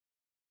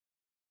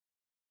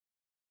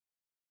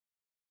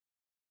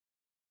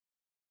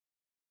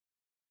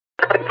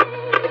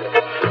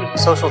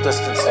Social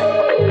distancing.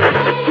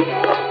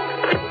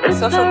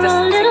 Social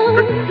distancing.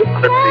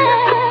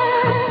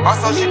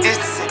 Social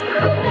distancing.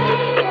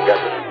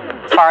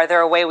 Farther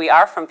away we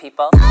are from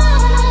people.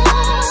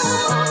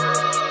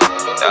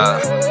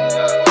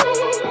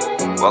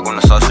 Welcome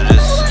to social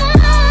distancing.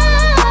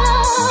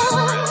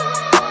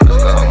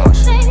 Let's go.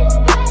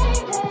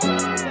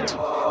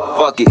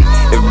 Fuck it.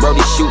 If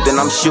Brody shoot, then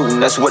I'm shooting.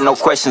 That's what no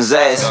questions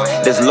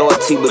asked. There's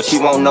loyalty, but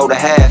you won't know the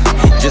half.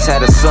 Just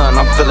had a son,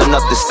 I'm filling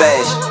up the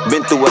stash.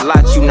 Been through a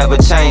lot, you never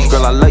changed.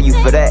 Girl, I love you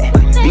for that.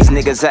 These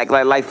niggas act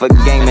like life a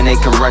game and they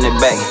can run it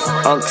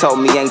back. Unc told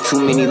me ain't too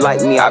many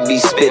like me, I be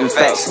spitting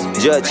facts.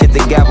 Judge hit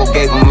the gavel,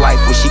 gave him life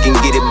when she can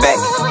get it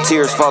back.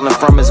 Tears falling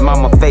from his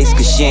mama face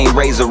cause she ain't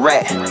raised a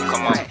rat.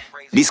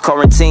 These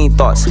quarantine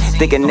thoughts,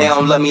 thinking they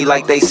don't love me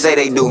like they say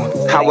they do.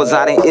 I was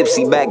out in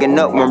Ipsy bagging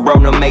up when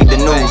Brona made the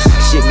news.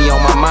 Shit be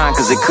on my mind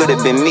cause it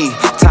could've been me.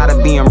 Tired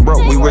of being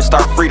broke, we risked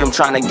our freedom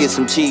trying to get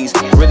some cheese.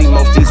 Really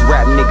most these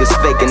rap niggas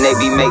fake and they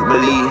be make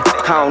believe.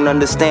 I don't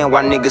understand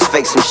why niggas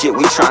fake some shit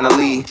we tryna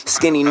leave.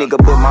 Skinny nigga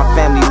but my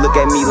family look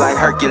at me like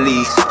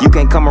Hercules. You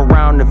can't come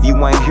around if you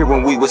ain't here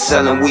when we was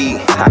selling weed.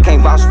 I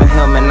can't vouch for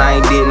him and I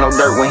ain't did no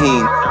dirt when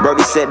he.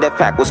 Brody said that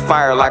pack was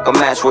fire like a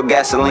match with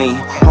gasoline.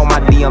 On my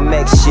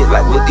DMX shit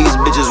like what these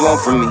bitches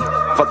want from me.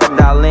 Fuck a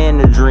dollar in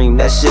the dream,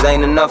 that shit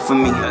ain't enough for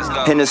me.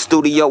 In the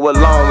studio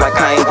alone like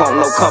I ain't want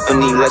no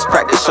company. Let's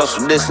practice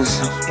social distance.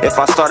 If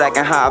I start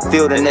acting how I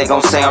feel then they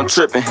gon' say I'm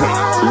tripping.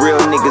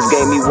 Real niggas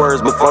gave me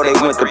words before they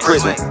went to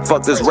prison.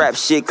 Fuck this rap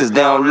shit cause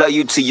they don't love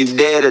you till you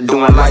dead or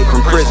doing life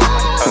in prison.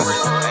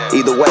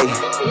 Either way,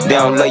 they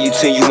don't love you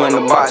till you in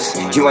the box.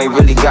 You ain't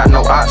really got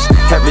no ops.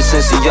 Ever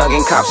since the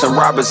youngin' cops and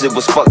robbers, it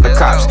was fuck the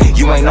cops.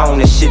 You ain't on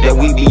this shit that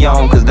we be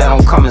on, cause that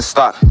don't come in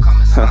stock.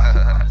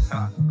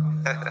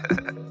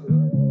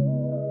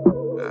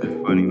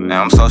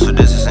 Now I'm social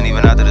distancing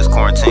even after this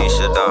quarantine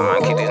shit done,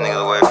 man. Keep these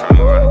niggas away from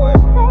me,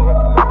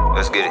 bro.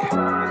 Let's get it.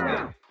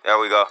 There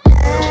we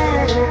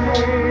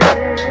go.